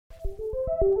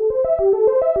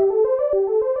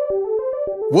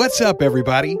What's up,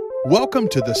 everybody? Welcome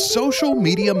to the Social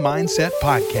Media Mindset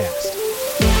Podcast.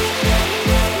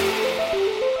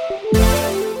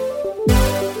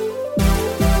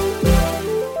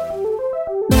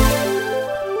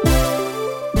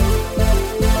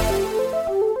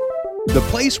 The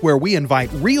place where we invite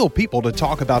real people to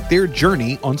talk about their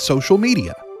journey on social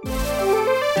media.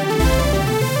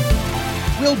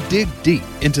 We'll dig deep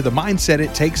into the mindset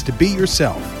it takes to be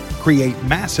yourself, create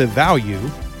massive value,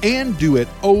 and do it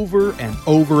over and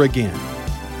over again.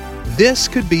 This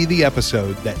could be the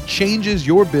episode that changes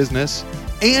your business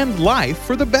and life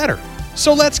for the better.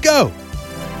 So let's go.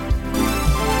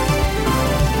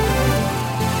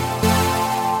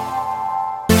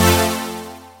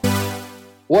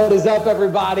 What is up,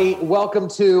 everybody? Welcome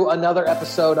to another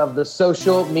episode of the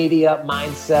Social Media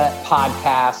Mindset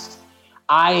Podcast.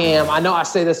 I know I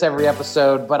say this every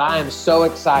episode, but I am so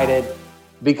excited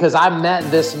because I met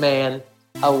this man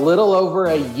a little over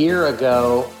a year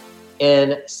ago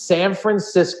in San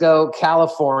Francisco,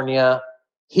 California.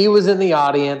 He was in the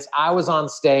audience. I was on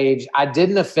stage. I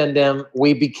didn't offend him.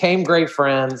 We became great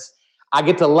friends. I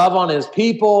get to love on his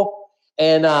people.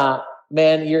 And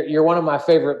man, you're one of my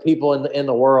favorite people in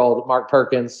the world, Mark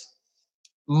Perkins.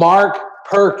 Mark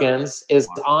Perkins is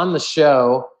on the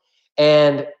show.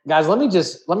 And guys, let me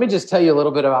just tell you a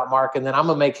little bit about Mark, and then I'm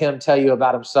gonna make him tell you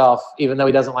about himself, even though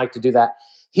he doesn't like to do that.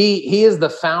 He is the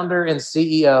founder and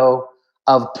CEO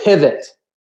of Pivot,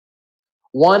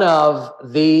 one of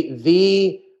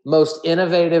the most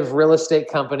innovative real estate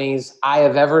companies I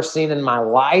have ever seen in my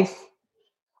life.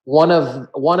 One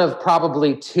of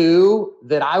probably two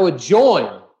that I would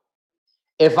join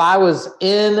if I was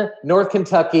in North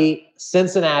Kentucky,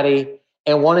 Cincinnati,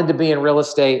 and wanted to be in real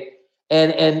estate.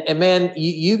 And man,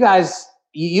 you guys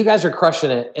are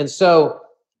crushing it. And so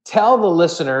tell the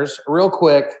listeners real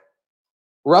quick,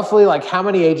 roughly like how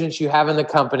many agents you have in the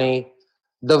company,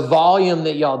 the volume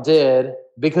that y'all did,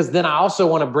 because then I also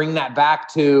want to bring that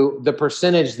back to the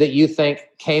percentage that you think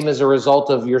came as a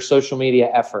result of your social media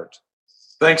effort.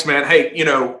 Thanks, man. Hey,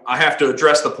 I have to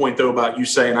address the point though about you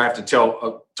saying I have to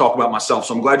talk about myself.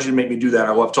 So I'm glad you made me do that.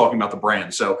 I love talking about the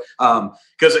brand. So,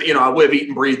 because I live, eat,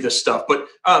 and breathe this stuff. But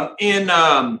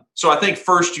so I think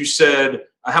first you said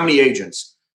how many agents?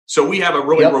 So we have a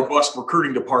really robust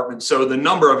recruiting department. So the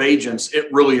number of agents,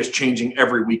 it really is changing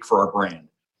every week for our brand.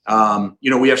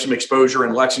 We have some exposure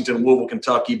in Lexington, Louisville,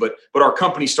 Kentucky, but our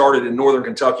company started in Northern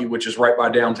Kentucky, which is right by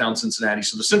downtown Cincinnati.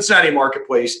 So the Cincinnati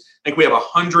marketplace, I think we have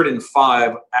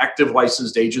 105 active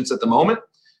licensed agents at the moment.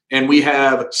 And we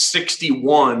have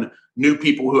 61 new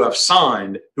people who have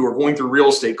signed, who are going through real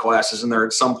estate classes, and they're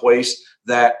at some place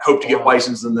that hope to get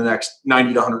licensed in the next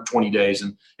 90 to 120 days.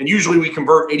 And usually we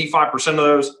convert 85% of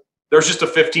those. There's just a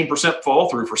 15% fall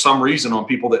through for some reason on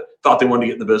people that thought they wanted to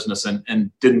get in the business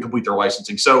and didn't complete their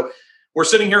licensing. So we're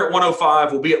sitting here at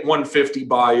 105. We'll be at 150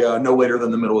 by no later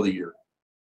than the middle of the year.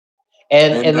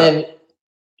 And then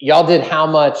y'all did how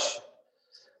much?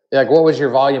 Like, what was your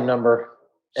volume number?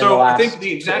 So I think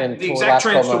the exact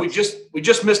trend. So we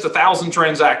just missed 1,000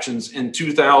 transactions in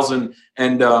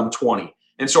 2020,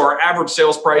 and so our average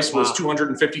sales price was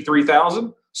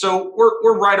 $253,000. So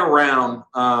we're right around,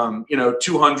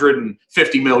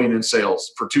 $250 million in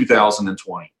sales for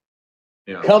 2020.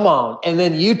 Yeah. Come on. And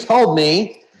then you told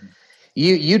me,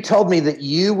 you told me that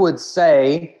you would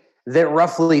say that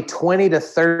roughly 20 to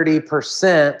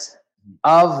 30%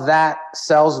 of that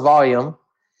sales volume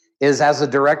is as a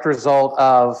direct result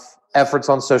of efforts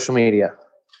on social media. I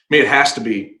mean, it has to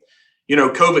be.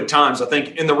 COVID times, I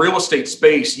think in the real estate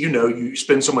space, you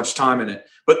spend so much time in it,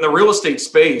 but in the real estate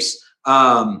space,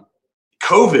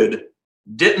 COVID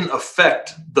didn't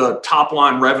affect the top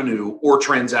line revenue or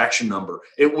transaction number.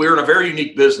 We're in a very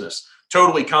unique business,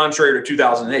 totally contrary to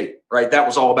 2008, right? That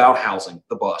was all about housing,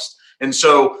 the bust. And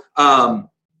so,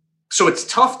 so it's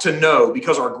tough to know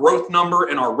because our growth number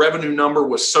and our revenue number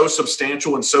was so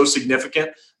substantial and so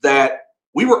significant that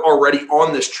we were already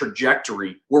on this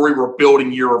trajectory where we were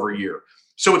building year over year.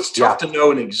 So it's tough to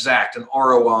know an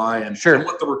ROI and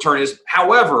what the return is.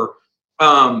 However,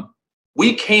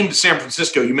 we came to San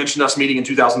Francisco. You mentioned us meeting in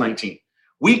 2019.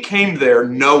 We came there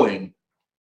knowing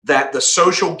that the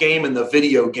social game and the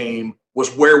video game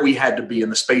was where we had to be in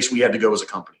the space we had to go as a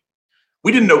company.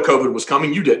 We didn't know COVID was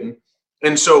coming. You didn't.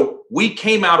 And so we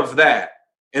came out of that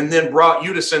and then brought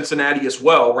you to Cincinnati as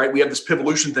well, right? We have this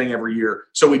Pivolution thing every year.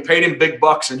 So we paid him big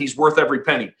bucks and he's worth every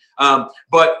penny.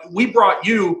 But we brought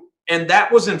you, and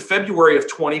that was in February of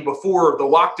 20 before the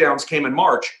lockdowns came in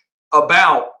March,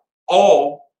 about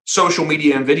all social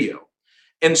media and video.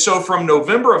 And so from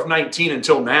November of 19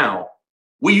 until now,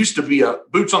 we used to be a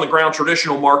boots on the ground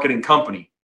traditional marketing company.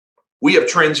 we have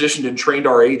transitioned and trained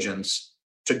our agents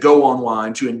to go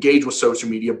online, to engage with social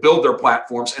media, build their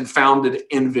platforms, and founded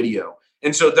in video.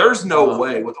 And so there's no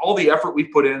way, with all the effort we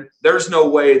put in, there's no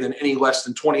way that any less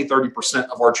than 20, 30%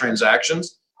 of our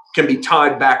transactions can be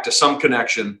tied back to some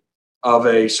connection of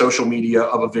a social media,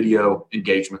 of a video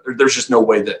engagement. There's just no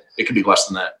way that it could be less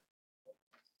than that.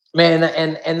 Man,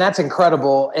 and that's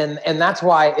incredible. And that's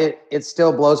why it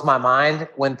still blows my mind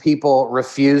when people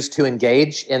refuse to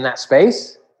engage in that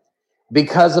space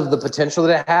because of the potential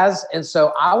that it has. And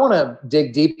so I want to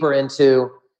dig deeper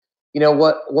into,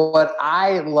 what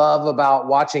I love about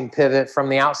watching Pivot from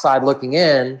the outside looking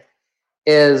in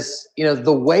is,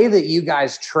 the way that you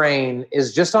guys train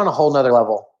is just on a whole nother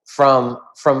level from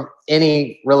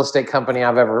any real estate company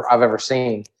I've ever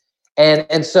seen.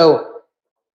 And so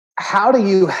how do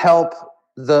you help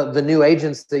the new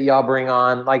agents that y'all bring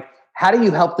on? Like, how do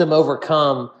you help them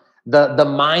overcome the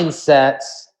mindsets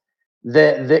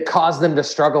that cause them to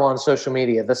struggle on social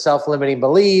media, the self-limiting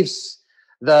beliefs,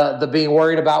 the being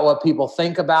worried about what people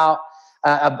think about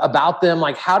them?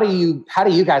 Like, how do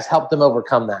you guys help them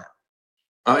overcome that?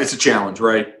 It's a challenge,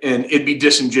 right? And it'd be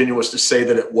disingenuous to say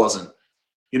that it wasn't.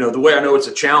 The way I know it's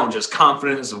a challenge, as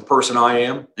confident as a person I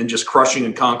am and just crushing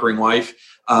and conquering life,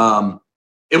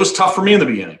 it was tough for me in the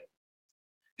beginning.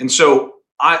 And so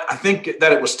I think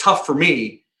that it was tough for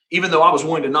me, even though I was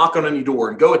willing to knock on any door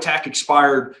and go attack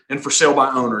expired and for sale by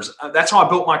owners. That's how I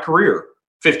built my career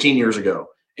 15 years ago.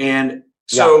 And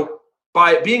so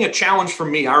by it being a challenge for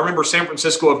me, I remember San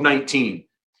Francisco of 19,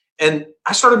 and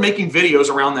I started making videos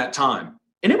around that time,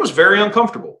 and it was very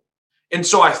uncomfortable. And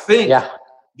so I think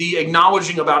the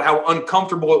acknowledging about how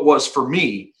uncomfortable it was for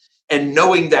me and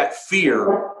knowing that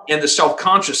fear and the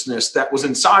self-consciousness that was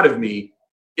inside of me,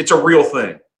 it's a real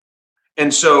thing.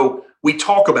 And so we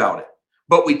talk about it,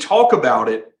 but we talk about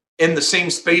it in the same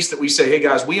space that we say, hey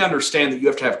guys, we understand that you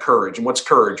have to have courage. And what's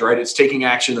courage, right? It's taking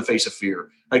action in the face of fear.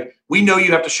 Like, we know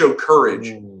you have to show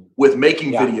courage with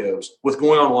making videos, with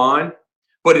going online,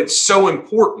 but it's so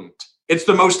important. It's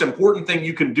the most important thing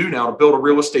you can do now to build a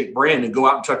real estate brand and go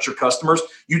out and touch your customers.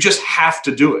 You just have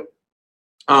to do it.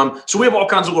 So we have all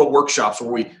kinds of little workshops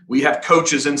where we have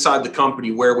coaches inside the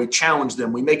company where we challenge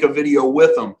them. We make a video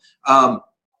with them.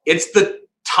 It's the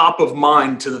top of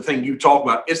mind to the thing you talk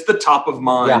about. It's the top of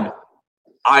mind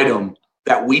item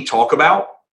that we talk about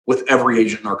with every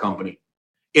agent in our company.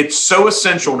 It's so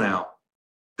essential now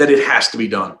that it has to be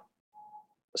done.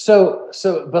 So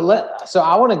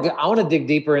I want to dig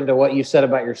deeper into what you said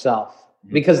about yourself,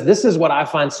 because this is what I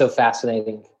find so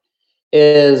fascinating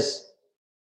is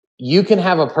you can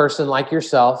have a person like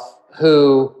yourself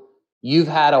who you've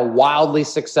had a wildly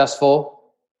successful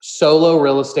solo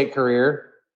real estate career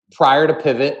prior to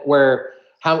Pivot, what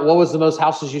was the most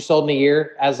houses you sold in a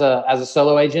year as a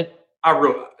solo agent?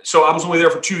 So I was only there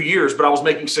for 2 years, but I was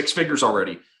making six figures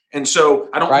already. And so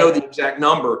I don't know the exact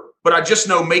number, but I just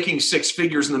know making six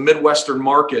figures in the Midwestern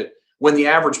market when the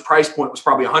average price point was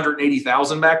probably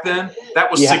 $180,000 back then, that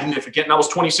was significant. And I was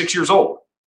 26 years old.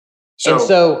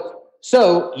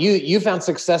 So you found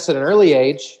success at an early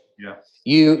age. Yeah.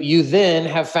 You then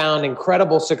have found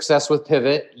incredible success with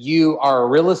Pivot. You are a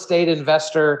real estate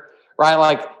investor, right?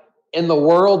 Like, in the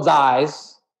world's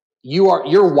eyes,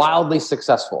 you're wildly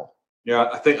successful. Yeah,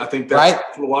 I think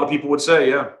that's what a lot of people would say.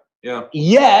 Yeah. Yeah.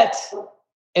 Yet,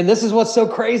 and this is what's so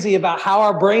crazy about how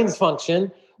our brains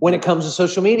function when it comes to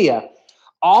social media.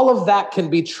 All of that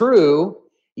can be true,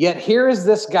 yet here is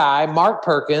this guy, Mark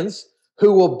Perkins,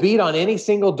 who will beat on any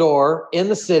single door in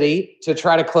the city to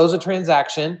try to close a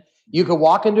transaction. You could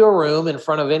walk into a room in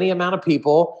front of any amount of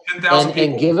people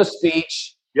and give a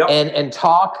speech and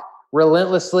talk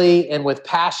relentlessly and with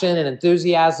passion and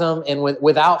enthusiasm and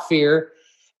without fear.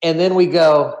 And then we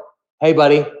go, hey,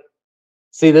 buddy,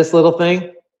 see this little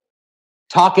thing?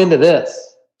 Talk into this.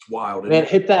 It's wild. Man,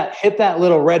 hit that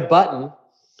little red button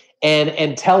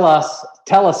and tell us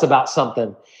about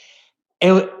something.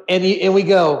 And we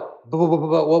go,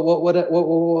 what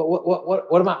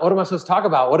am I supposed to talk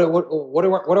about? What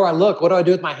do I look? What do I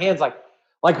do with my hands?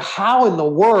 Like how in the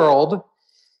world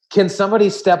can somebody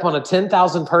step on a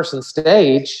 10,000 person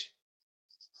stage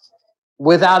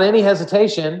without any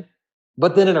hesitation,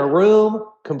 but then in a room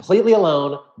completely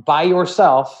alone by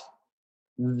yourself,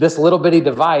 this little bitty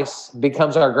device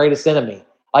becomes our greatest enemy?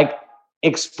 Like,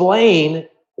 explain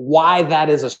why that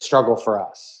is a struggle for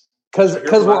us. Because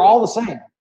we're all the same.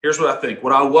 Here's what I think.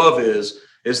 What I love is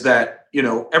that,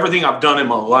 everything I've done in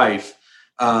my life,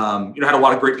 had a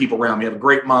lot of great people around me. I have a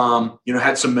great mom,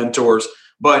 had some mentors,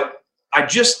 but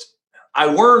I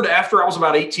learned after I was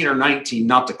about 18 or 19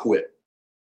 not to quit.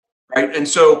 Right. And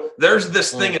so there's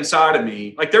this thing inside of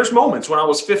me, like there's moments when I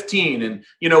was 15 and,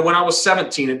 when I was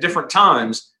 17 at different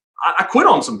times, I quit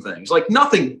on some things, like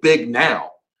nothing big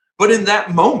now, but in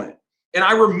that moment. And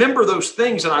I remember those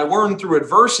things, and I learned through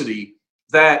adversity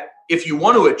that if you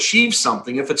want to achieve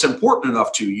something, if it's important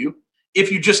enough to you,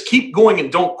 if you just keep going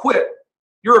and don't quit,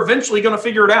 you're eventually going to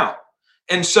figure it out.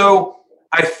 And so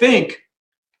I think,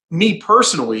 me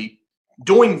personally,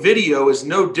 doing video is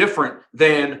no different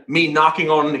than me knocking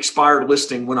on an expired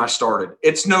listing when I started.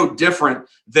 It's no different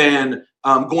than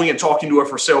going and talking to a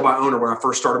for sale by owner when I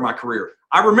first started my career.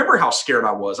 I remember how scared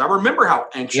I was. I remember how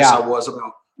anxious I was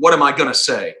about what am I going to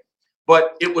say.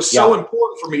 But it was so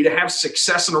important for me to have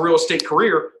success in a real estate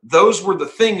career. Those were the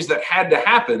things that had to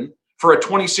happen for a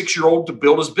 26-year-old to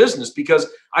build his business, because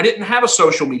I didn't have a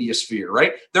social media sphere,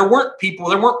 right? There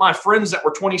weren't my friends that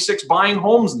were 26 buying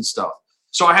homes and stuff.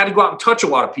 So I had to go out and touch a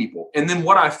lot of people. And then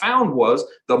what I found was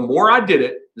the more I did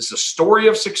it, this is a story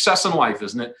of success in life,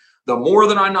 isn't it? The more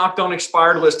that I knocked on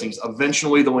expired listings,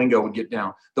 eventually the lingo would get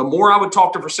down. The more I would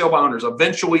talk to for sale by owners,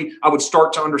 eventually I would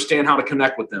start to understand how to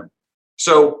connect with them.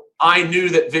 So I knew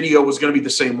that video was going to be the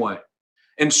same way.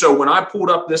 And so when I pulled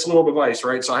up this little device,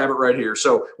 right? So I have it right here.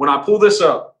 So when I pull this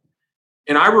up,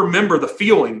 and I remember the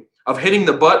feeling of hitting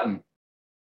the button,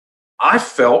 I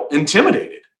felt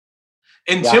intimidated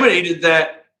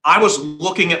that I was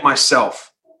looking at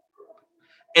myself.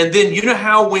 And then you know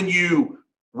how when you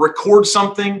record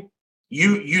something,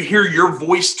 you hear your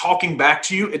voice talking back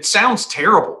to you? It sounds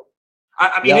terrible.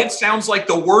 I mean, it sounds like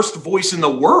the worst voice in the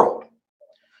world.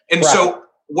 And so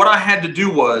what I had to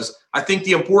do was, I think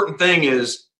the important thing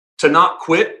is to not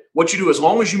quit. What you do, as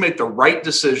long as you make the right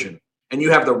decision and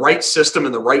you have the right system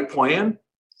and the right plan,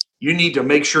 you need to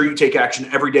make sure you take action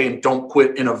every day and don't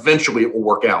quit, and eventually it will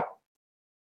work out.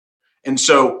 And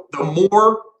so the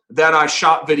more that I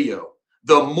shot video,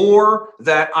 the more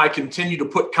that I continue to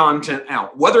put content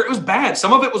out, whether it was bad,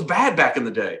 some of it was bad back in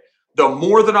the day, the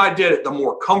more that I did it, the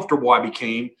more comfortable I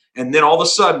became. And then all of a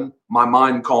sudden my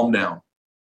mind calmed down.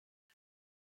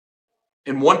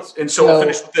 So I'll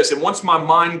finish with this. And once my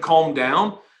mind calmed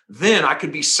down, then I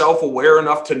could be self-aware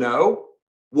enough to know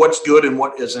what's good and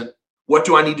what isn't, what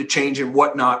do I need to change and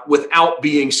what not, without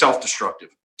being self-destructive.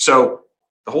 So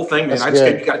the whole thing, man, I just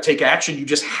think you got to take action. You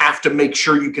just have to make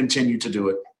sure you continue to do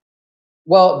it.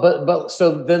 Well, but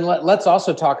so then let's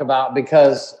also talk about,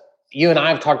 because you and I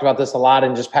have talked about this a lot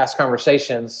in just past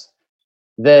conversations,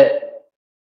 that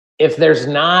if there's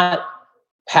not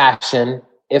passion,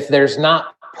 if there's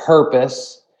not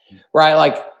purpose, right?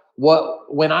 Like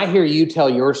when I hear you tell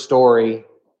your story,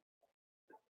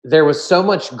 there was so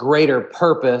much greater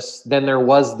purpose than there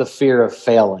was the fear of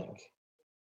failing.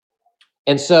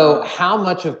 And so how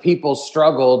much of people's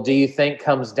struggle do you think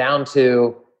comes down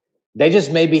to they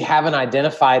just maybe haven't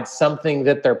identified something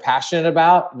that they're passionate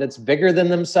about that's bigger than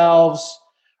themselves,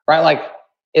 right? Like,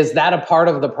 is that a part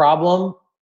of the problem?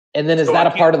 And then is that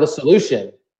a part of the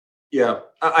solution? Yeah,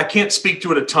 I can't speak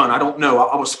to it a ton. I don't know.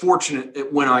 I was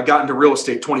fortunate when I got into real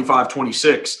estate 25,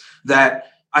 26, that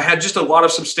I had just a lot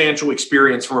of substantial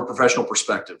experience from a professional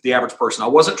perspective, the average person. I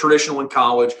wasn't traditional in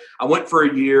college. I went for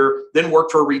a year, then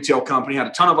worked for a retail company, had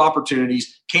a ton of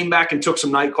opportunities, came back and took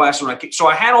some night classes. So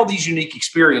I had all these unique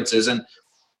experiences. And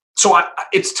so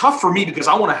it's tough for me because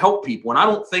I want to help people. And I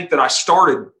don't think that I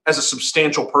started as a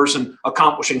substantial person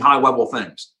accomplishing high level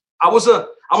things. I was a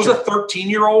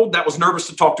 13-year-old that was nervous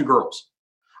to talk to girls.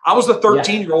 I was the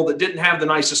 13-year-old that didn't have the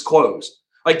nicest clothes.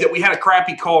 Like that we had a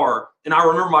crappy car. And I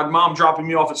remember my mom dropping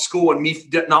me off at school and me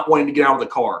not wanting to get out of the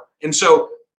car. And so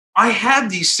I had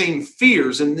these same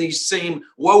fears and these same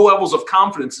low levels of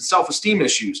confidence and self-esteem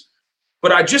issues.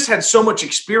 But I just had so much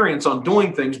experience on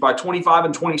doing things by 25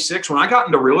 and 26. When I got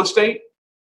into real estate,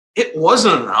 it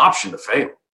wasn't an option to fail.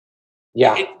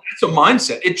 Yeah. It's a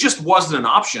mindset. It just wasn't an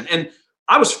option. And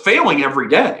I was failing every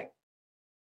day.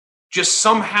 Just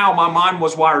somehow my mind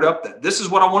was wired up that this is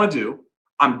what I want to do.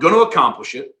 I'm going to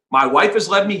accomplish it. My wife has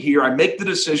led me here. I make the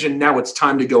decision. Now it's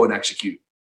time to go and execute.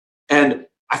 And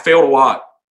I failed a lot.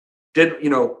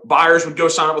 Buyers would go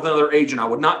sign up with another agent. I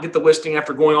would not get the listing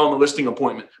after going on the listing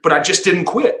appointment, but I just didn't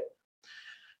quit.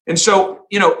 And so,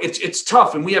 it's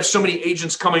tough. And we have so many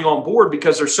agents coming on board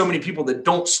because there's so many people that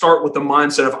don't start with the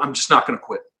mindset of, I'm just not going to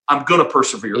quit. I'm going to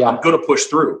persevere. Yeah. I'm going to push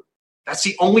through. That's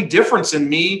the only difference in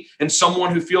me and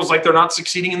someone who feels like they're not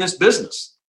succeeding in this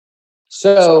business.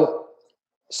 So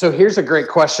here's a great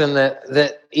question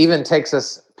that even takes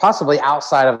us possibly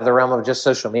outside of the realm of just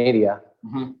social media.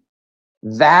 Mm-hmm.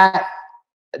 That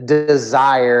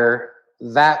desire,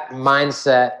 that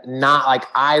mindset, not like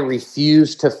I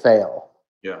refuse to fail.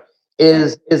 Yeah.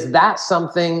 Is that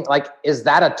something like, is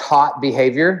that a taught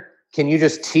behavior? can you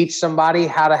just teach somebody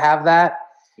how to have that?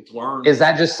 It's learned. Is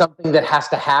that just something that has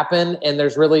to happen and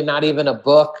there's really not even a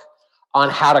book on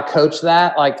how to coach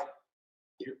that? Like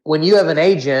when you have an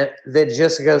agent that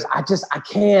just goes, I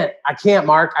can't,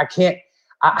 Mark, I can't,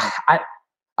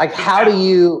 like, how do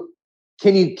you,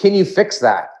 can you fix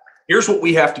that? Here's what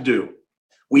we have to do.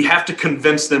 We have to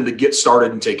convince them to get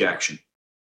started and take action.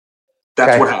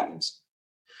 That's what happens.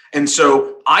 And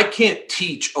so I can't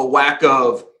teach a lack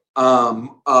of,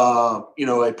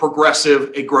 a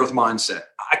progressive, a growth mindset.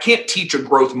 I can't teach a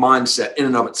growth mindset in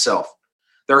and of itself.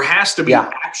 There has to be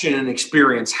action and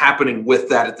experience happening with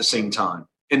that at the same time.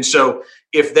 And so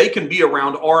if they can be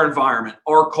around our environment,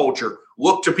 our culture,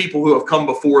 look to people who have come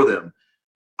before them.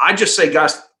 I just say,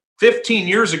 guys, 15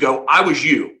 years ago, I was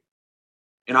you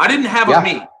and I didn't have a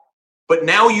me, but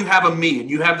now you have a me and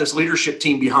you have this leadership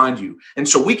team behind you. And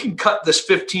so we can cut this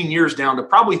 15 years down to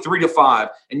probably 3 to 5,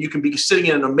 and you can be sitting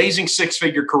in an amazing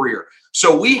 6-figure career.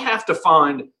 So we have to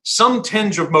find some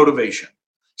tinge of motivation,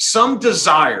 some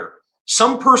desire,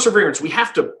 some perseverance.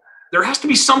 There has to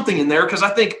be something in there, because I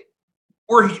think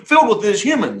we're filled with it as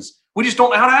humans. We just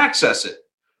don't know how to access it.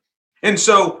 And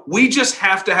so we just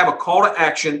have to have a call to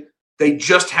action. They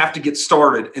just have to get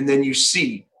started. And then you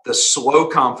see the slow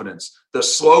confidence, the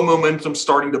slow momentum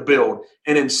starting to build.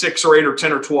 And in 6 or 8 or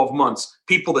 10 or 12 months,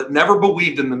 people that never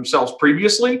believed in themselves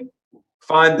previously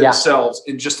find themselves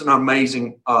in just an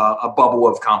amazing a bubble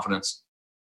of confidence.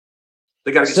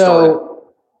 They got to get started.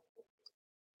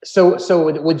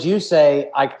 So would you say,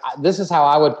 like, this is how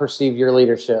I would perceive your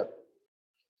leadership?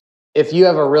 If you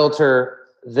have a realtor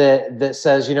that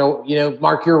says,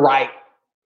 Mark, you're right.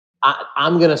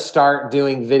 I'm going to start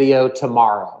doing video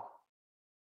tomorrow.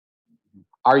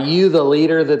 Are you the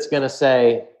leader that's going to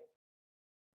say,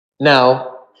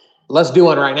 no, let's do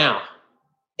one right now?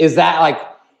 Is that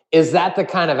the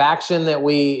kind of action that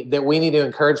we need to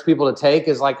encourage people to take?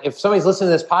 Is like, if somebody's listening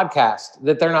to this podcast,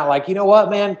 that they're not like, you know what,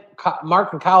 man,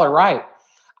 Mark and Kyle are right.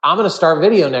 I'm going to start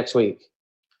video next week.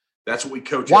 That's what we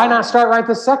coach. Why not start right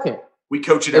this second? We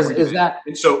coach it every day.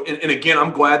 And so, and again,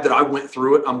 I'm glad that I went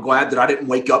through it. I'm glad that I didn't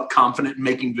wake up confident in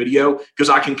making video, because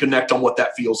I can connect on what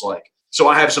that feels like. So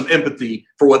I have some empathy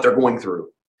for what they're going through.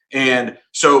 And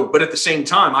so, but at the same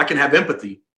time, I can have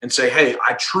empathy and say, hey,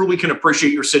 I truly can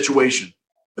appreciate your situation,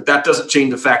 but that doesn't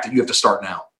change the fact that you have to start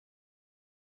now.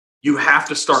 You have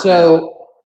to start now.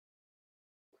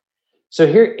 So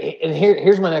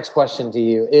here's my next question to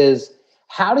you is,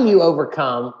 how do you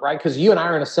overcome, right? Because you and I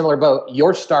are in a similar boat.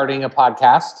 You're starting a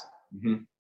podcast. Mm-hmm.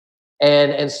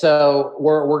 And so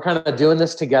we're kind of doing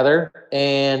this together,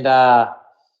 and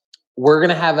we're going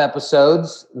to have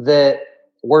episodes that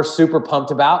we're super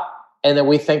pumped about and that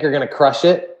we think are going to crush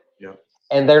it. Yep.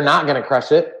 And they're not going to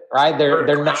crush it, right?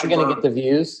 They're not going to get the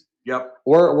views. Yep.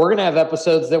 We're going to have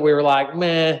episodes that we were like,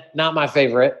 meh, not my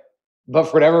favorite, but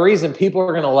for whatever reason, people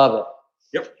are going to love it.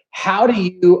 Yep. How do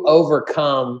you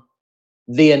overcome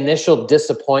the initial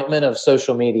disappointment of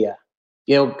social media?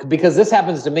 Because this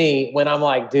happens to me when I'm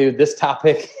like, dude, this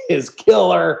topic is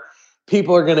killer.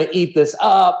 People are going to eat this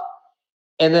up.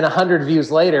 And then 100 views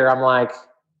later, I'm like,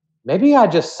 maybe I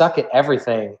just suck at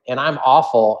everything and I'm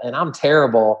awful and I'm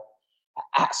terrible.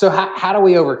 So how do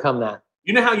we overcome that?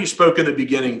 You know how you spoke in the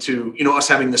beginning to, us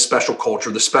having this special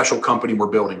culture, the special company we're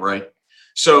building, right?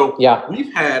 So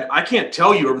we've had, I can't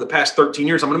tell you over the past 13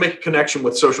 years, I'm going to make a connection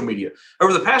with social media.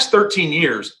 Over the past 13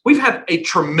 years, we've had a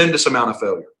tremendous amount of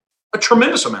failure, a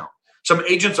tremendous amount. Some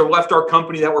agents have left our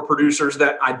company that were producers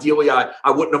that ideally I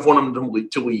wouldn't have wanted them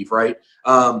to leave, right?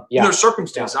 There's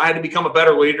circumstances. I had to become a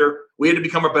better leader. We had to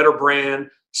become a better brand.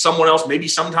 Someone else, maybe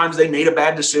sometimes they made a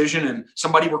bad decision and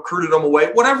somebody recruited them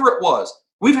away, whatever it was.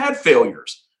 We've had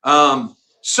failures.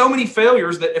 So many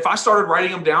failures that if I started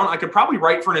writing them down, I could probably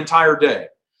write for an entire day.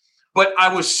 But I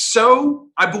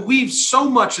believed so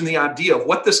much in the idea of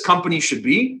what this company should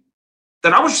be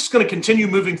that I was just going to continue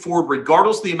moving forward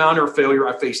regardless of the amount of failure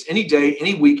I faced any day,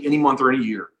 any week, any month, or any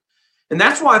year. And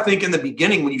that's why I think in the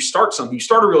beginning, when you start something, you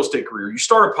start a real estate career, you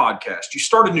start a podcast, you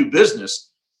start a new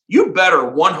business, you better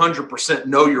 100%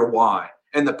 know your why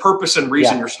and the purpose and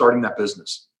reason you're starting that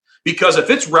business. Because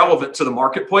if it's relevant to the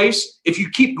marketplace, if you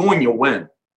keep going, you'll win.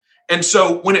 And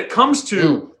so when it comes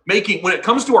to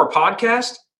our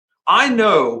podcast, I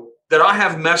know that I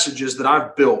have messages that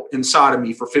I've built inside of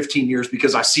me for 15 years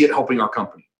because I see it helping our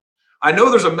company. I know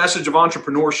there's a message of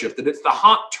entrepreneurship, that it's the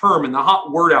hot term and the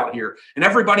hot word out here, and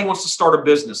everybody wants to start a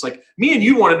business. Like me and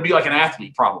you wanted to be like an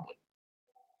athlete, probably.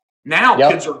 Now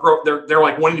kids are they're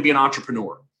like wanting to be an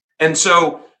entrepreneur. And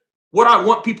so what I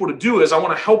want people to do is I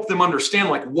want to help them understand,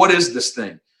 like, what is this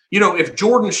thing? If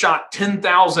Jordan shot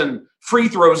 10,000 free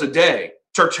throws a day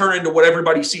to turn into what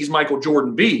everybody sees Michael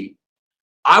Jordan be,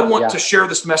 I want to share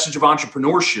this message of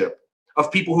entrepreneurship,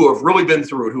 of people who have really been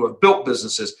through it, who have built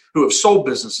businesses, who have sold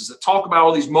businesses, that talk about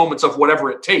all these moments of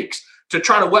whatever it takes to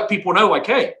try to let people know, like,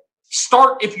 hey,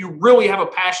 start if you really have a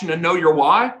passion and know your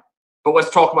why, but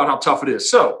let's talk about how tough it is.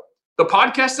 So the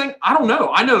podcast thing, I don't know.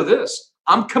 I know this.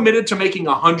 I'm committed to making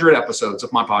 100 episodes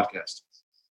of my podcast.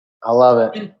 I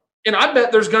love it. And I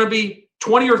bet there's going to be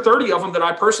 20 or 30 of them that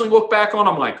I personally look back on.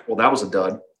 I'm like, well, that was a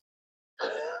dud.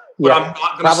 But I'm not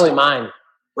going to probably mine.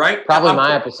 Right? Probably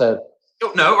my episode.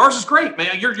 No, ours is great,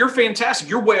 man. You're fantastic.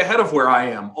 You're way ahead of where I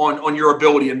am on your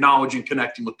ability and knowledge and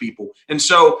connecting with people. And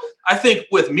so I think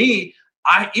with me,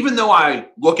 even though I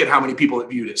look at how many people that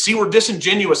viewed it, see, we're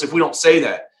disingenuous if we don't say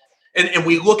that. And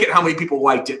we look at how many people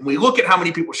liked it, and we look at how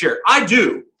many people shared. I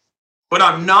do, but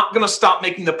I'm not going to stop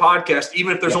making the podcast,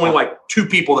 even if there's only like 2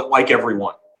 people that like every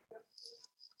one.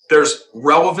 There's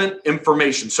relevant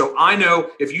information. So I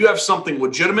know if you have something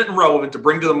legitimate and relevant to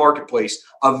bring to the marketplace,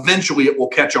 eventually it will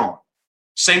catch on.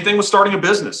 Same thing with starting a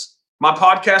business. My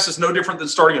podcast is no different than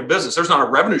starting a business. There's not a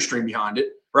revenue stream behind it,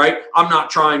 right? I'm not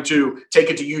trying to take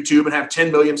it to YouTube and have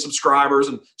 10 million subscribers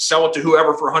and sell it to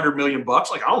whoever for $100 million.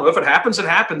 Like, I don't know, if it happens, it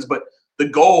happens. But the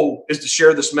goal is to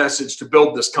share this message, to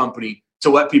build this company, to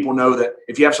let people know that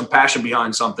if you have some passion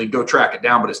behind something, go track it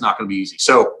down, but it's not going to be easy.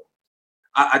 So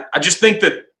I just think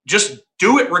that just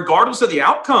do it regardless of the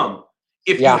outcome.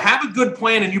 If you have a good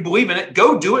plan and you believe in it,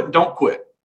 go do it and don't quit.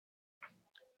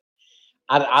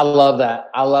 I love that.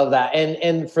 I love that.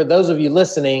 And for those of you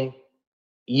listening,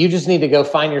 you just need to go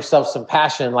find yourself some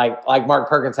passion like Mark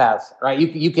Perkins has, right?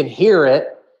 You can hear it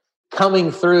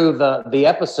coming through the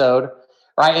episode,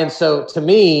 right? And so to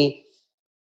me,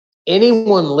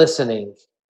 anyone listening,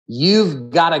 you've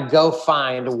got to go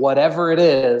find whatever it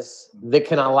is that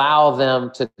can allow them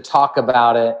to talk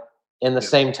about it in the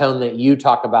same tone that you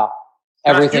talk about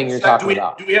everything you're talking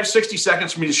about. Do we have 60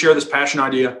 seconds for me to share this passion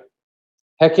idea?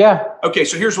 Heck yeah. Okay,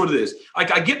 so here's what it is.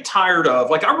 Like, I get tired of,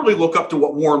 like, I really look up to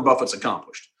what Warren Buffett's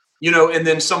accomplished, and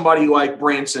then somebody like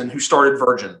Branson who started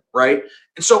Virgin, right?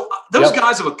 And so those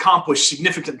guys have accomplished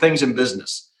significant things in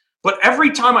business. But every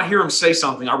time I hear them say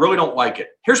something, I really don't like it.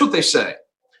 Here's what they say.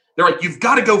 They're like, you've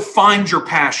got to go find your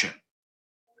passion.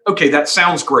 Okay, that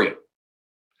sounds great.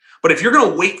 But if you're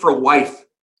going to wait for life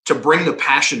to bring the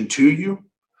passion to you,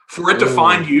 for it to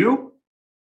find you,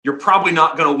 you're probably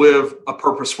not going to live a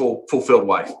purposeful, fulfilled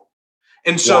life.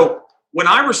 And so when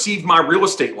I received my real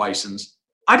estate license,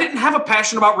 I didn't have a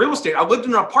passion about real estate. I lived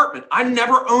in an apartment. I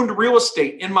never owned real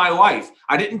estate in my life.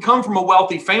 I didn't come from a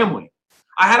wealthy family.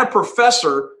 I had a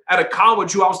professor at a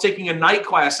college who I was taking a night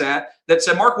class at that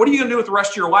said, Mark, what are you going to do with the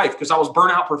rest of your life? Because I was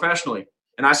burnt out professionally.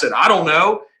 And I said, I don't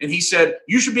know. And he said,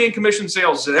 you should be in commission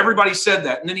sales. I said, everybody said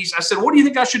that. And then I said, what do you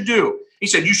think I should do? He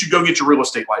said, you should go get your real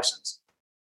estate license.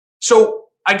 So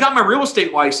I got my real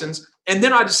estate license, and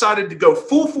then I decided to go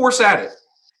full force at it.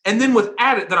 And then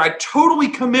at it that I totally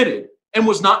committed and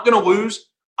was not going to lose,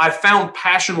 I found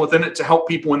passion within it to help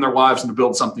people in their lives and to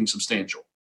build something substantial.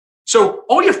 So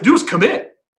all you have to do is commit.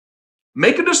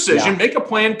 Make a decision, make a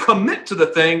plan, commit to the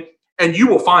thing, and you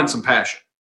will find some passion.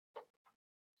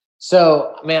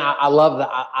 So, man, I love that.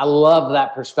 I love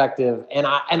that perspective. And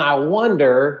I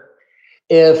wonder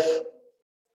if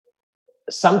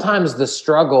sometimes the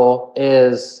struggle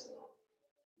is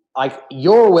like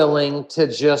you're willing to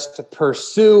just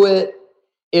pursue it.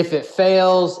 If it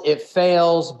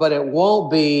fails, but it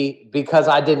won't be because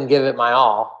I didn't give it my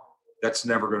all. That's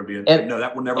never going to be. No,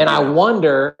 that will never. And I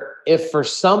wonder if for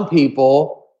some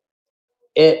people,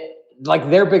 it like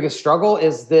their biggest struggle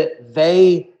is that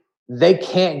they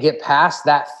can't get past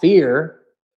that fear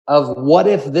of what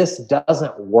if this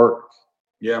doesn't work.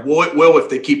 Yeah, well, it will if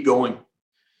they keep going.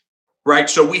 Right.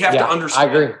 So we have to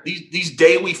understand these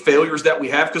daily failures that we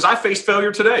have, because I faced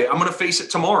failure today. I'm going to face it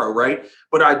tomorrow. Right.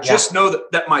 But I just know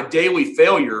that my daily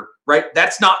failure, right,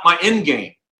 that's not my end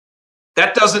game.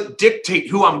 That doesn't dictate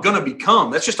who I'm going to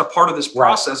become. That's just a part of this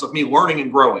process of me learning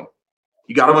and growing.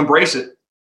 You got to embrace it.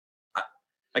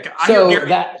 I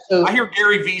hear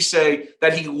Gary Vee say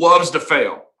that he loves to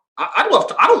fail. I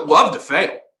don't love to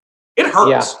fail. It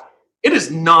hurts. Yeah. It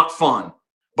is not fun.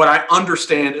 But I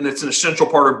understand, and it's an essential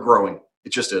part of growing.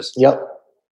 It just is. Yep,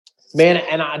 man.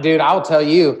 And I will tell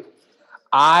you,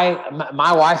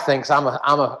 my wife thinks I'm a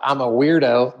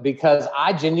weirdo because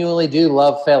I genuinely do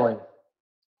love failing.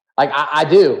 Like I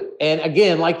do. And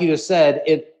again, like you just said,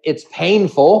 it's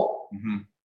painful. Mm-hmm.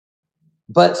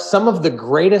 But some of the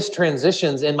greatest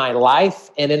transitions in my life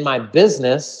and in my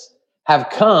business have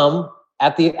come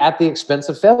at the expense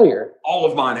of failure. All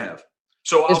of mine have.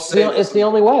 So it's the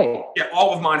only way. Yeah,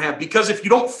 all of mine have. Because if you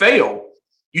don't fail,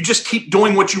 you just keep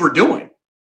doing what you were doing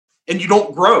and you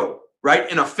don't grow. right?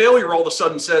 And a failure all of a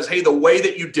sudden says, hey, the way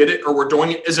that you did it or we're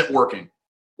doing it isn't working.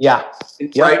 Yeah.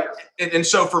 Right. And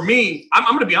so for me, I'm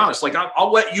going to be honest, like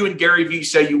I'll let you and Gary Vee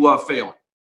say you love failing.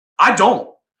 I don't.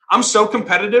 I'm so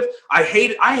competitive. I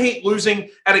hate losing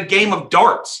at a game of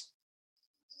darts.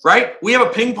 Right? We have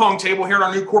a ping pong table here at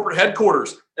our new corporate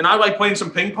headquarters, and I like playing some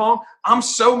ping pong. I'm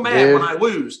so mad when I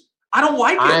lose. I don't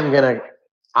like it.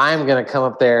 I'm gonna come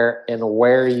up there and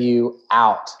wear you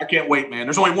out. I can't wait, man.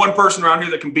 There's only one person around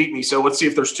here that can beat me, so let's see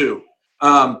if there's two.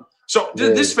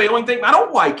 This failing thing, I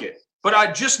don't like it, but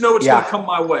I just know it's going to come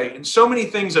my way. And so many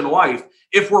things in life,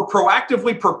 if we're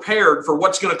proactively prepared for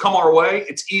what's going to come our way,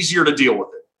 it's easier to deal with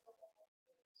it.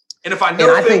 And if I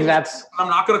know I'm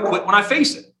not going to quit when I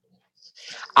face it.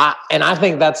 And I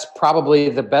think that's probably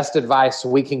the best advice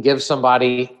we can give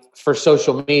somebody for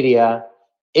social media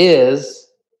is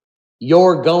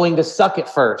you're going to suck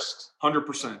at first.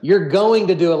 100%. You're going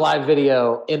to do a live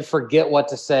video and forget what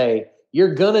to say.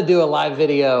 You're going to do a live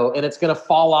video and it's going to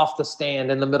fall off the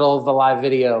stand in the middle of the live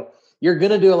video. You're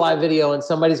going to do a live video and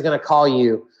somebody's going to call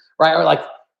you, right?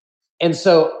 And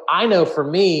so I know for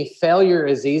me, failure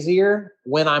is easier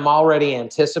when I'm already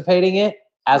anticipating it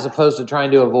as opposed to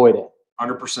trying to avoid it.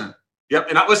 100%. Yep.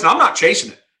 And listen, I'm not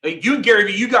chasing it. Like you and Gary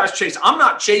Vee, you guys chase. I'm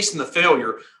not chasing the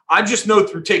failure. I just know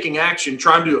through taking action,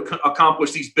 trying to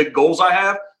accomplish these big goals I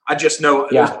have, I just know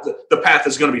the path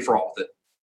is going to be fraught with it.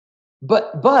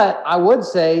 But I would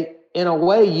say, in a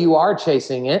way, you are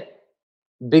chasing it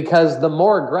because the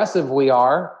more aggressive we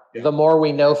are, the more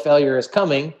we know failure is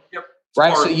coming. Yep.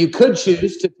 Right. So you could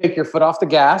choose to take your foot off the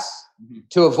gas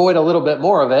to avoid a little bit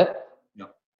more of it.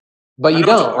 Yep. But you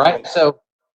don't, right? So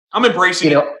I'm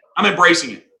embracing it. I'm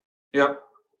embracing it. Yep.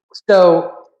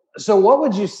 So what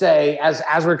would you say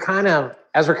as we're kind of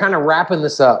wrapping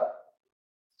this up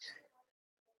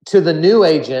to the new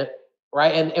agent,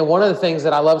 right? And one of the things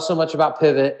that I love so much about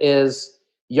Pivot is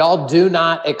y'all do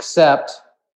not accept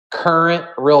current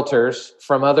realtors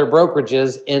from other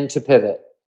brokerages into Pivot,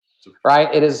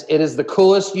 right? It is the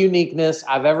coolest uniqueness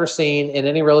I've ever seen in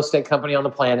any real estate company on the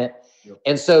planet. Yep.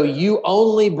 And so you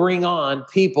only bring on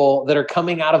people that are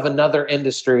coming out of another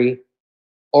industry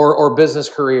or business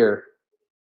career.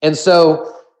 And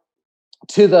so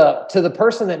to the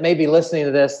person that may be listening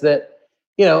to this that,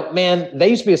 man, they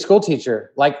used to be a school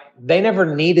teacher. Like they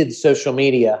never needed social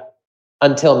media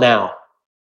until now.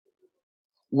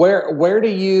 Where do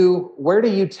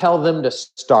you tell them to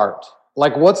start?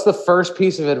 Like what's the first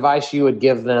piece of advice you would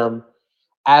give them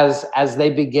as they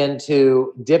begin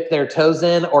to dip their toes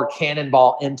in or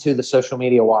cannonball into the social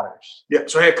media waters? Yeah.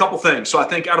 So, hey, a couple things. So I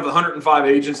think out of the 105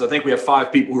 agents, I think we have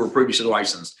 5 people who are previously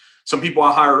licensed. Some people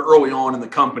I hired early on in the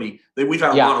company. We've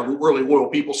had a lot of really loyal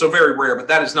people. So very rare, but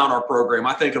that is not our program.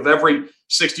 I think of every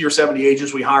 60 or 70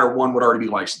 agents we hire, one would already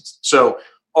be licensed. So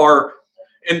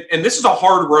and this is a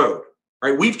hard road,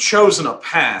 right? We've chosen a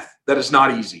path that is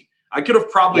not easy. I could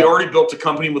have probably already built a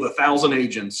company with 1,000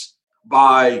 agents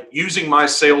by using my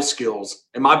sales skills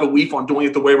and my belief on doing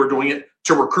it the way we're doing it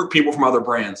to recruit people from other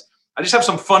brands. I just have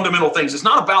some fundamental things. It's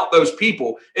not about those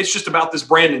people. It's just about this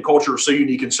brand and culture is so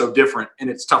unique and so different, and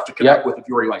it's tough to connect with if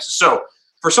you're already licensed. So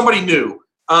for somebody new,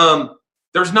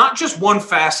 there's not just one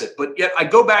facet, but yet I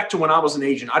go back to when I was an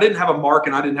agent. I didn't have a mark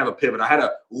and I didn't have a pivot. I had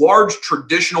a large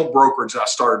traditional brokerage that I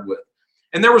started with.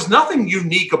 And there was nothing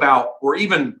unique about or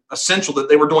even essential that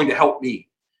they were doing to help me.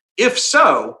 If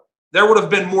so, there would have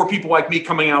been more people like me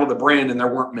coming out of the brand, and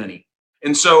there weren't many.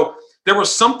 And so there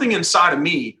was something inside of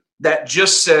me that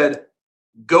just said,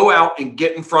 go out and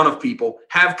get in front of people,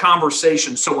 have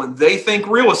conversations. So when they think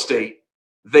real estate,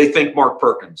 they think Mark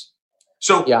Perkins.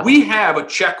 So we have a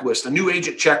checklist, a new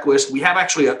agent checklist. We have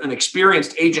actually an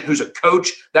experienced agent who's a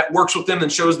coach that works with them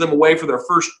and shows them a way for their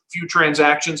first few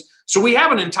transactions. So we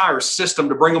have an entire system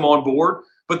to bring them on board.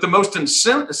 But the most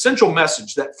essential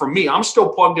message that for me, I'm still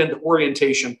plugged into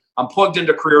orientation. I'm plugged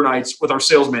into career nights with our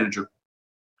sales manager.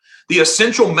 The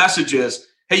essential message is,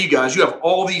 hey, you guys, you have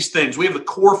all these things. We have the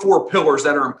core 4 pillars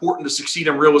that are important to succeed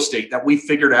in real estate that we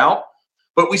figured out.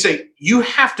 But we say, you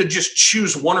have to just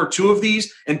choose 1 or 2 of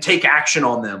these and take action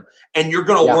on them. And you're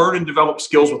going to learn and develop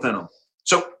skills within them.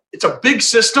 So it's a big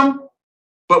system,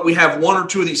 but we have 1 or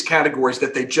 2 of these categories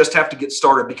that they just have to get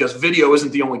started because video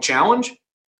isn't the only challenge.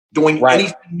 Doing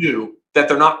anything new that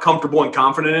they're not comfortable and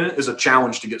confident in it is a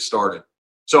challenge to get started.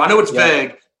 So I know it's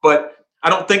vague, but I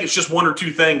don't think it's just 1 or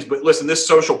 2 things. But listen, this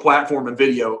social platform and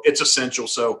video, it's essential.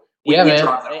 So we man.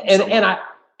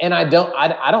 And I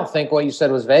don't think what you said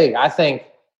was vague. I think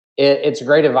it's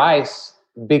great advice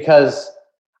because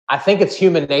I think it's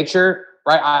human nature,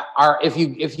 right?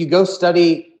 If you go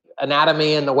study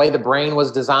anatomy and the way the brain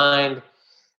was designed,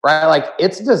 right? Like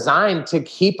it's designed to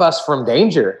keep us from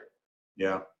danger.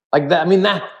 Yeah. Like that. I mean,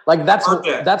 that's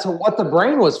what the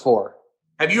brain was for.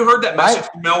 Have you heard that message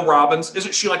from Mel Robbins?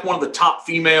 Isn't she like one of the top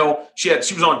female? She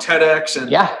was on TEDx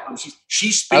and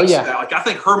she speaks to that. Like, I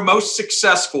think her most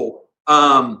successful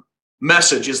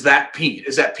message is that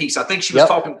piece. I think she was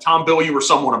talking to Tom Bilyeu or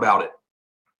someone about it.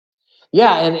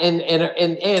 Yeah,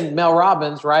 and Mel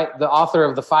Robbins, right, the author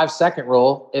of the 5-Second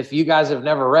Rule. If you guys have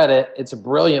never read it, it's a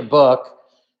brilliant book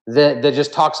that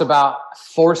just talks about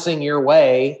forcing your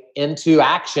way into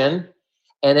action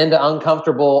and into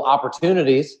uncomfortable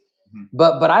opportunities. Mm-hmm.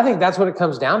 But I think that's what it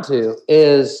comes down to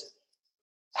is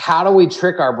how do we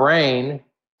trick our brain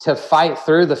to fight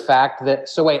through the fact that,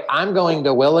 so wait, I'm going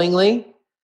to willingly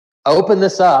open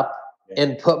this up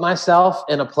and put myself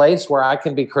in a place where I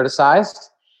can be criticized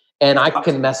and I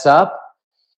can mess up.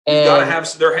 You got to have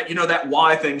that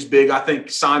why thing's big. I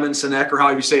think Simon Sinek, or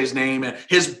however you say his name, and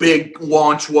his big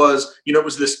launch was, it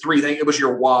was this 3 thing. It was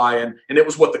your why, and it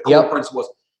was what the core principle was.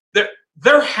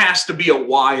 There has to be a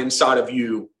why inside of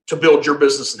you to build your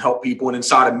business and help people, and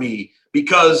inside of me,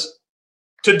 because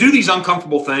to do these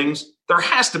uncomfortable things, there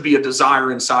has to be a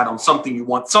desire inside on something you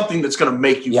want, something that's going to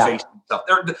make you face stuff.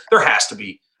 There has to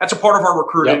be. That's a part of our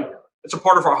recruiting. It's a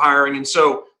part of our hiring, and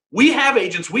so. We have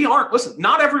agents.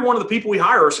 Not every one of the people we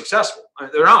hire are successful.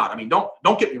 They're not. I mean,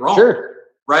 don't get me wrong. Sure.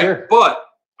 Right. Sure. But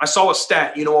I saw a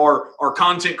stat, our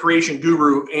content creation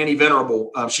guru, Annie Venerable,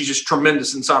 she's just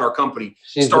tremendous inside our company.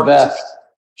 She's the best.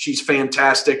 She's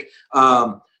fantastic.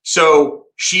 So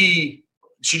she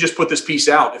just put this piece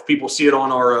out. If people see it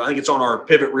on I think it's on our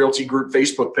Pivot Realty Group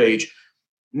Facebook page.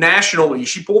 Nationally,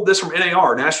 she pulled this from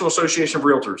NAR, National Association of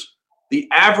Realtors. The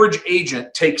average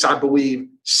agent takes, I believe,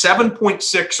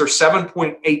 7.6 or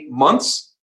 7.8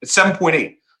 months. It's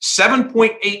 7.8.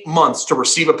 7.8 months to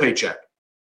receive a paycheck.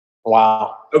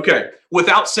 Wow. Okay.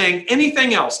 Without saying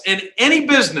anything else, in any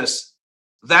business,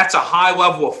 that's a high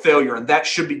level of failure, and that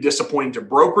should be disappointing to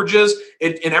brokerages,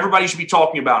 and everybody should be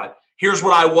talking about it. Here's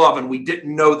what I love, and we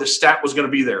didn't know the stat was going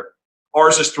to be there.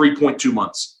 Ours is 3.2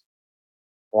 months.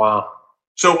 Wow.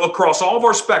 So across all of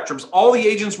our spectrums, all the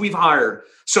agents we've hired,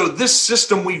 so this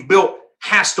system we've built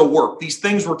has to work. These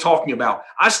things we're talking about.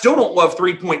 I still don't love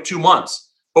 3.2 months,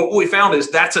 but what we found is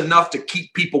that's enough to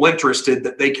keep people interested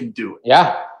that they can do it.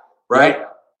 Yeah. Right.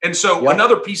 Yep. And so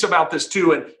another piece about this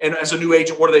too, and as a new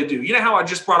agent, what do? You know how I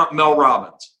just brought up Mel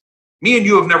Robbins? Me and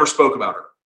you have never spoke about her.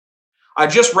 I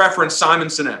just referenced Simon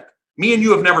Sinek. Me and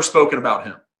you have never spoken about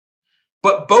him.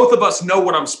 But both of us know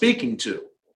what I'm speaking to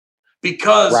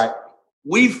because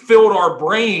we've filled our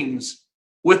brains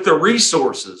with the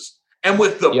resources and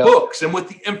with the books and with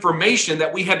the information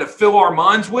that we had to fill our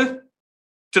minds with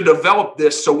to develop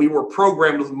this. So we were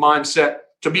programmed with a mindset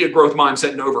to be a growth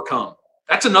mindset and overcome.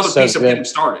 That's another piece of getting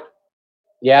started.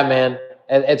 Yeah, man.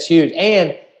 It's huge.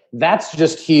 And that's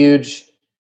just huge.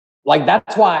 Like,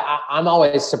 that's why I'm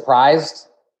always surprised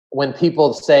when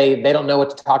people say they don't know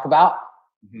what to talk about.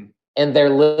 Mm-hmm. And they're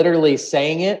literally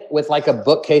saying it with like a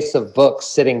bookcase of books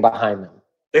sitting behind them.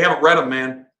 They haven't read them,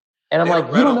 man. And I'm like,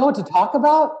 you don't know what to talk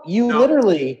about? You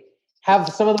literally have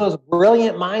some of the most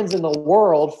brilliant minds in the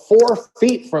world 4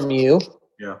 feet from you.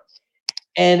 Yeah.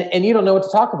 And you don't know what to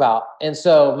talk about. And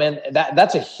so, man,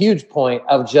 that's a huge point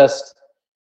of just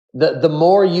the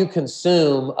more you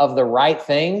consume of the right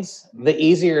things, the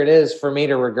easier it is for me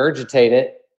to regurgitate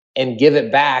it and give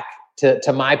it back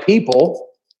to my people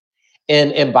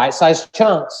in bite-sized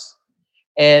chunks.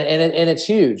 And it's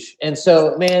huge. And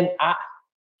so, man,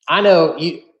 I know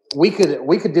we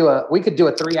could do a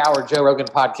 3-hour Joe Rogan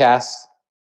podcast,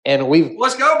 and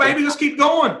let's go, baby. Let's keep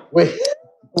going.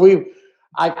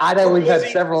 I know we've had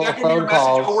several phone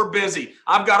calls. We're busy.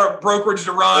 I've got a brokerage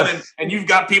to run, and you've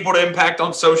got people to impact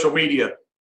on social media.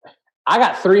 I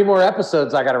got 3 more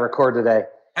episodes I got to record today.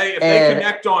 Hey, if they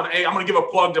connect on, I'm going to give a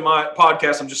plug to my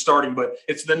podcast. I'm just starting, but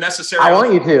it's the necessary. I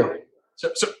want you to.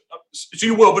 So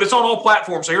you will, but it's on all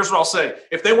platforms. So here's what I'll say: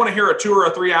 if they want to hear a 2 or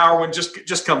a 3-hour one,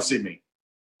 just come see me.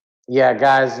 Yeah,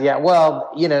 guys. Yeah,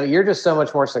 well, you're just so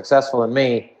much more successful than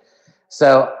me.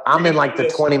 So I'm in like the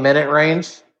 20-minute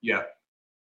range. Yeah.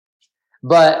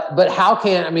 But how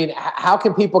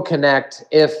can people connect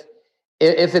if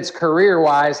it's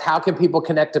career-wise? How can people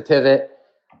connect to Pivot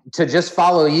to just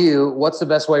follow you? What's the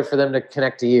best way for them to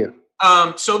connect to you?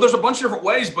 So there's a bunch of different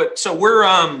ways, but so we're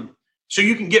so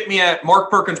you can get me at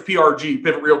Mark Perkins PRG,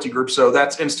 Pivot Realty Group. So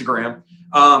that's Instagram.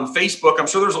 Facebook, I'm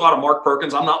sure there's a lot of Mark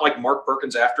Perkins. I'm not like Mark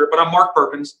Perkins after it, but I'm Mark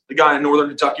Perkins, the guy in Northern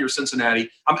Kentucky or Cincinnati.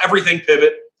 I'm everything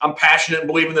Pivot. I'm passionate and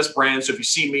believe in this brand. So if you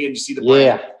see me and you see the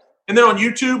brand. And then on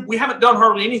YouTube, we haven't done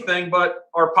hardly anything, but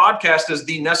our podcast is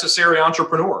The Necessary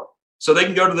Entrepreneur. So they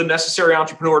can go to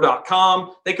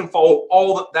thenecessaryentrepreneur.com. They can follow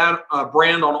all that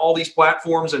brand on all these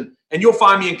platforms. And and you'll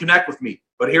find me and connect with me.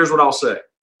 But here's what I'll say.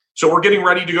 So we're getting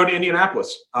ready to go to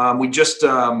Indianapolis. We announced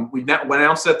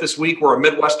that this week. We're a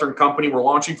Midwestern company. We're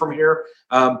launching from here.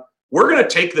 We're going to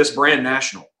take this brand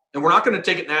national, and we're not going to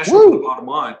take it national for the bottom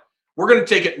line. We're going to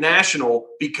take it national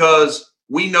because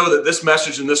we know that this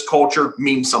message and this culture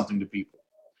means something to people.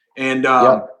 And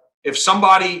if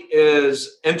somebody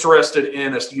is interested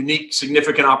in a unique,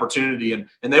 significant opportunity and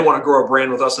they want to grow a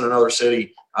brand with us in another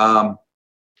city,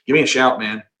 give me a shout,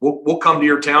 man. We'll come to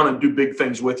your town and do big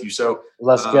things with you. So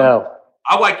let's go.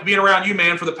 I like being around you,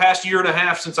 man, for the past year and a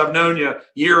half since I've known you,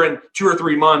 year and 2 or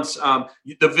 3 months.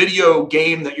 The video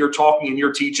game that you're talking and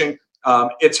you're teaching,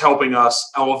 it's helping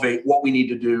us elevate what we need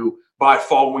to do by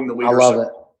following the leadership. I love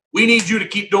it. We need you to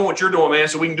keep doing what you're doing, man,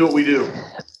 so we can do what we do.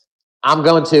 I'm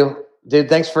going to. Dude,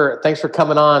 thanks for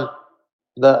coming on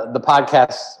the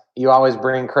podcast. You always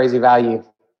bring crazy value.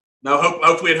 No,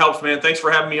 hopefully it helps, man. Thanks for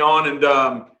having me on.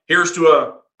 And here's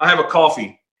to I have a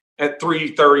coffee at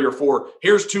 3:30 or 4.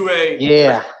 Here's to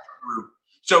a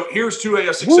So here's to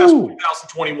a successful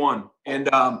 2021. And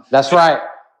that's right.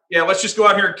 Yeah, let's just go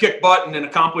out here and kick butt and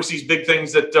accomplish these big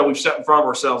things that we've set in front of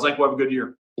ourselves. I think we'll have a good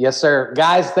year. Yes, sir.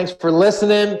 Guys, thanks for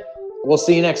listening. We'll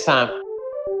see you next time.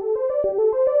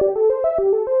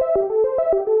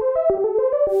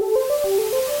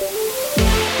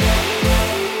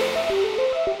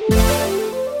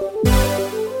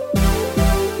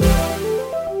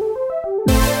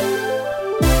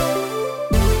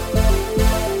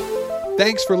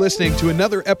 Thanks for listening to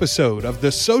another episode of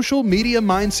the Social Media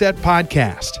Mindset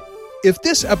Podcast. If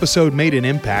this episode made an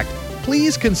impact,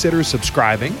 please consider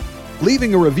subscribing,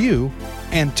 leaving a review,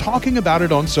 and talking about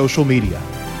it on social media.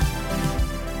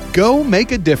 Go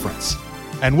make a difference,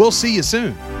 and we'll see you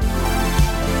soon.